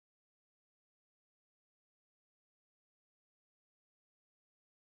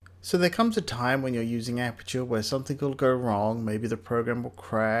So there comes a time when you're using Aperture where something will go wrong. Maybe the program will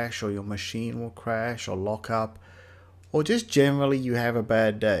crash, or your machine will crash or lock up, or just generally you have a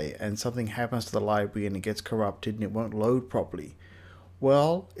bad day and something happens to the library and it gets corrupted and it won't load properly.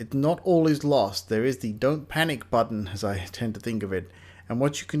 Well, it's not all is lost. There is the don't panic button, as I tend to think of it. And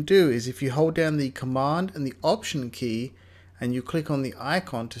what you can do is if you hold down the command and the option key and you click on the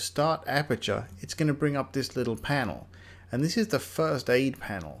icon to start Aperture, it's going to bring up this little panel. And this is the first aid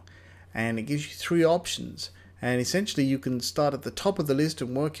panel. And it gives you three options. And essentially you can start at the top of the list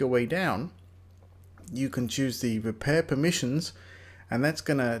and work your way down. You can choose the repair permissions, and that's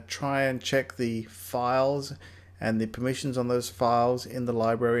going to try and check the files and the permissions on those files in the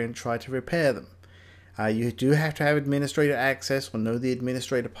library and try to repair them. You do have to have administrator access or know the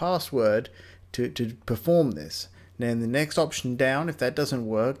administrator password to perform this. Now in the next option down, if that doesn't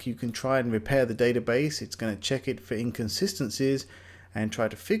work, you can try and repair the database. It's going to check it for inconsistencies and try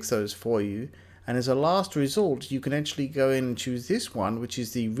to fix those for you. And as a last result, you can actually go in and choose this one, which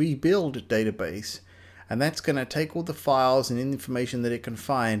is the rebuild database. And that's going to take all the files and information that it can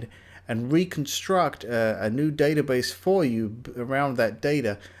find and reconstruct a new database for you around that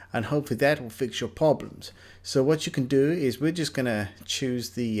data, and hopefully that will fix your problems. So what you can do is we're just going to choose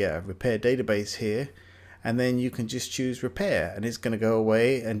the repair database here, and then you can just choose repair, and it's going to go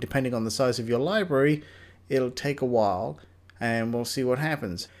away, and depending on the size of your library, it'll take a while, and we'll see what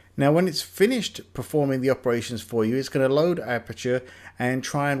happens. Now when it's finished performing the operations for you, it's going to load Aperture and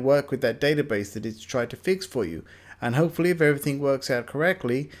try and work with that database that it's tried to fix for you. And hopefully if everything works out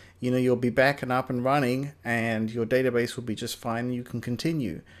correctly, you'll be back and up and running and your database will be just fine and you can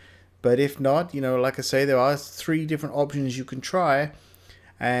continue. But if not, like I say, there are three different options you can try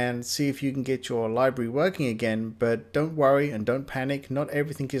and see if you can get your library working again. But don't worry and don't panic. Not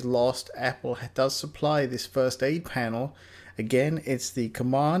everything is lost. Apple does supply this first aid panel. Again, it's the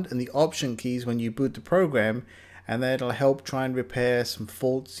command and the option keys when you boot the program, and that'll help try and repair some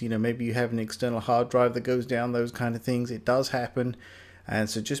faults. Maybe you have an external hard drive that goes down, those kind of things. It does happen. And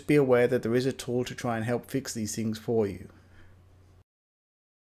so just be aware that there is a tool to try and help fix these things for you.